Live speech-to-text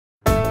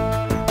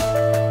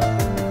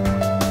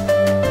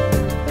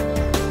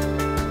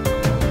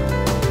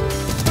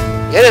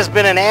It has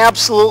been an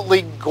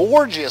absolutely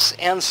gorgeous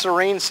and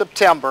serene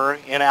September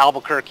in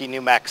Albuquerque,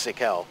 New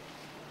Mexico.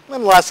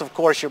 Unless, of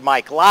course, you're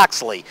Mike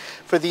Locksley.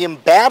 For the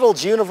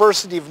embattled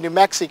University of New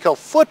Mexico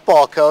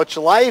football coach,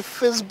 life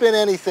has been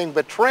anything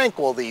but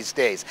tranquil these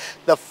days.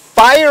 The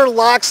Fire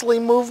Locksley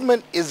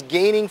movement is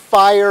gaining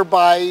fire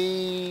by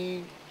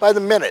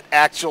the minute,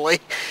 actually.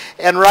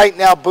 And right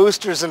now,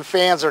 boosters and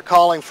fans are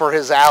calling for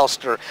his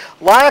ouster.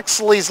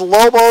 Locksley's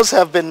Lobos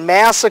have been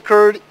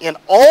massacred in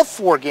all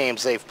 4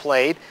 games they've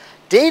played.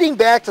 Dating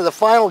back to the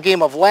final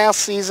game of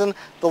last season,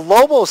 the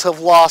Lobos have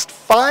lost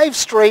 5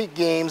 straight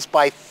games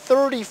by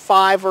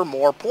 35 or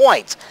more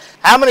points.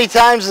 How many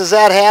times has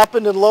that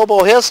happened in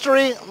Lobo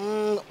history?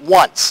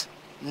 Once.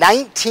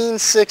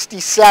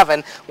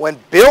 1967, when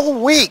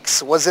Bill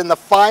Weeks was in the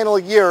final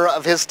year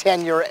of his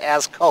tenure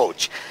as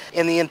coach.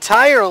 In the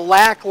entire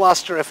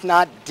lackluster, if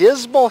not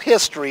dismal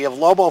history of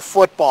Lobo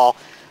football,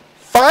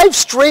 5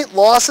 straight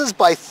losses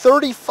by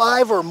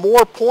 35 or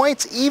more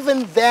points,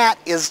 even that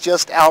is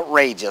just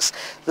outrageous.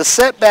 The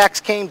setbacks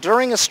came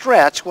during a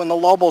stretch when the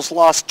Lobos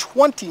lost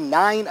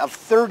 29 of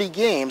 30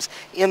 games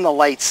in the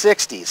late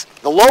 60s.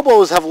 The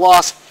Lobos have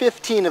lost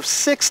 15 of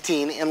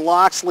 16 in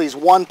Locksley's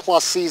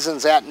 1+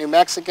 seasons at New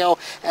Mexico,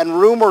 and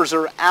rumors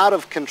are out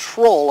of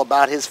control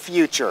about his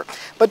future.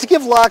 But to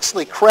give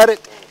Locksley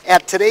credit,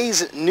 at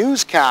today's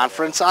news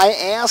conference, I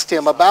asked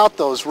him about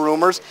those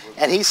rumors,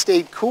 and he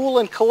stayed cool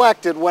and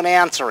collected when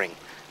answering.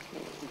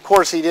 Of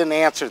course, he didn't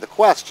answer the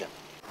question.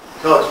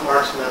 Coach,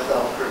 Mark Smith,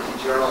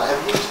 Albuquerque Journal.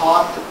 Have you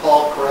talked to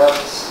Paul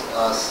Krebs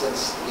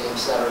since the game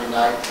Saturday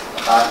night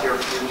about your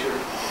future?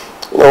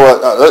 You know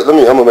what?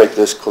 I'm gonna make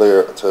this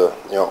clear.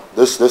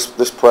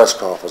 This press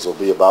conference will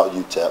be about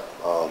UTEP.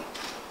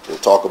 We'll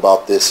talk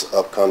about this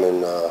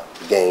upcoming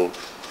game.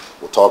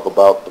 We'll talk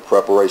about the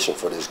preparation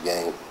for this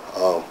game.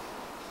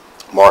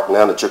 Mark,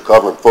 now that you're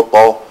covering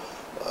football,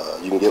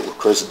 you can get with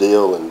Chris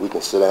Deal and we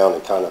can sit down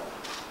and kind of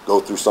go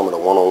through some of the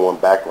one-on-one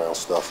background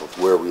stuff of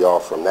where we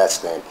are from that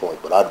standpoint.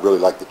 But I'd really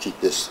like to keep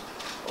this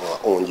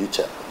on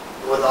UTEP.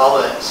 With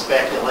all the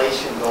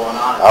speculation going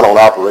on. I don't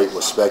operate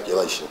with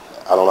speculation.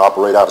 I don't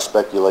operate out of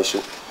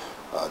speculation.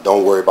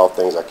 Don't worry about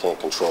things I can't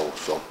control.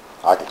 So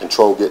I can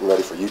control getting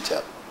ready for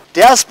UTEP.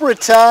 Desperate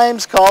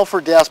times call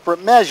for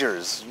desperate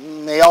measures.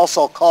 They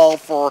also call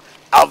for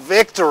a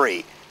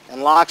victory.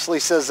 And Locksley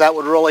says that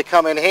would really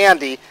come in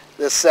handy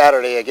this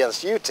Saturday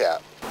against UTEP.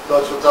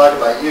 Coach, we're talking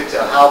about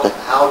UTEP.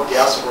 How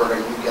desperate are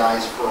you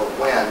guys for a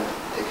win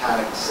to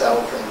kind of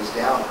settle things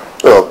down?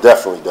 Well,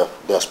 definitely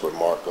desperate,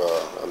 Mark.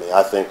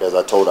 I think, as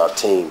I told our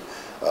team,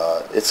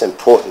 it's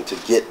important to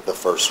get the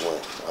first win.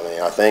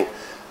 I think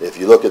if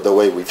you look at the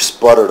way we've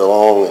sputtered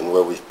along and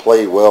where we've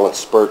played well in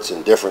spurts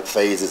in different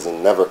phases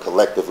and never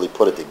collectively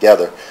put it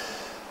together,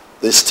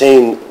 this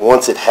team,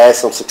 once it has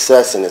some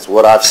success, and it's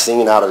what I've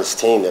seen out of this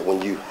team, that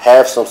when you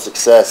have some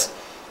success,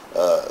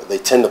 they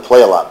tend to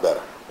play a lot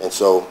better. And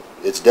so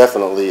it's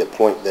definitely a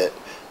point that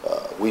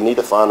we need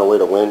to find a way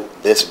to win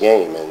this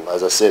game. And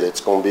as I said,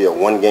 it's going to be a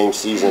 1-game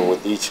season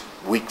with each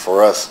week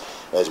for us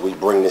as we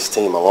bring this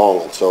team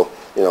along. And so,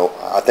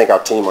 I think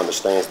our team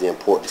understands the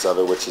importance of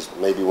it, which is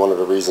maybe one of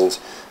the reasons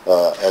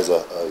as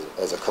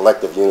a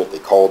collective unit they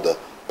called the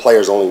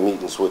players-only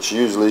meetings, which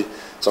usually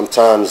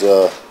sometimes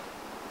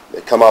they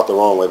come out the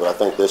wrong way, but I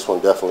think this one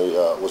definitely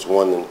was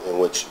one in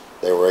which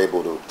they were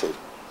able to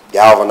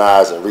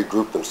galvanize and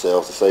regroup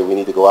themselves to say we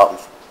need to go out and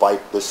fight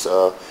this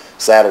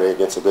Saturday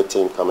against a good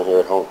team coming here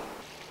at home.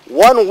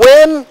 One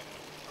win?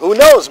 Who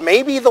knows?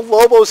 Maybe the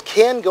Lobos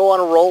can go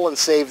on a roll and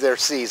save their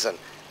season.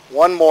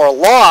 One more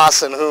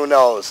loss, and who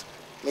knows?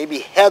 Maybe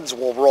heads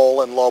will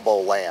roll in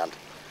Lobo land.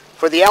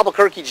 For the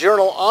Albuquerque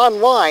Journal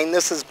Online,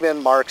 this has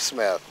been Mark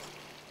Smith.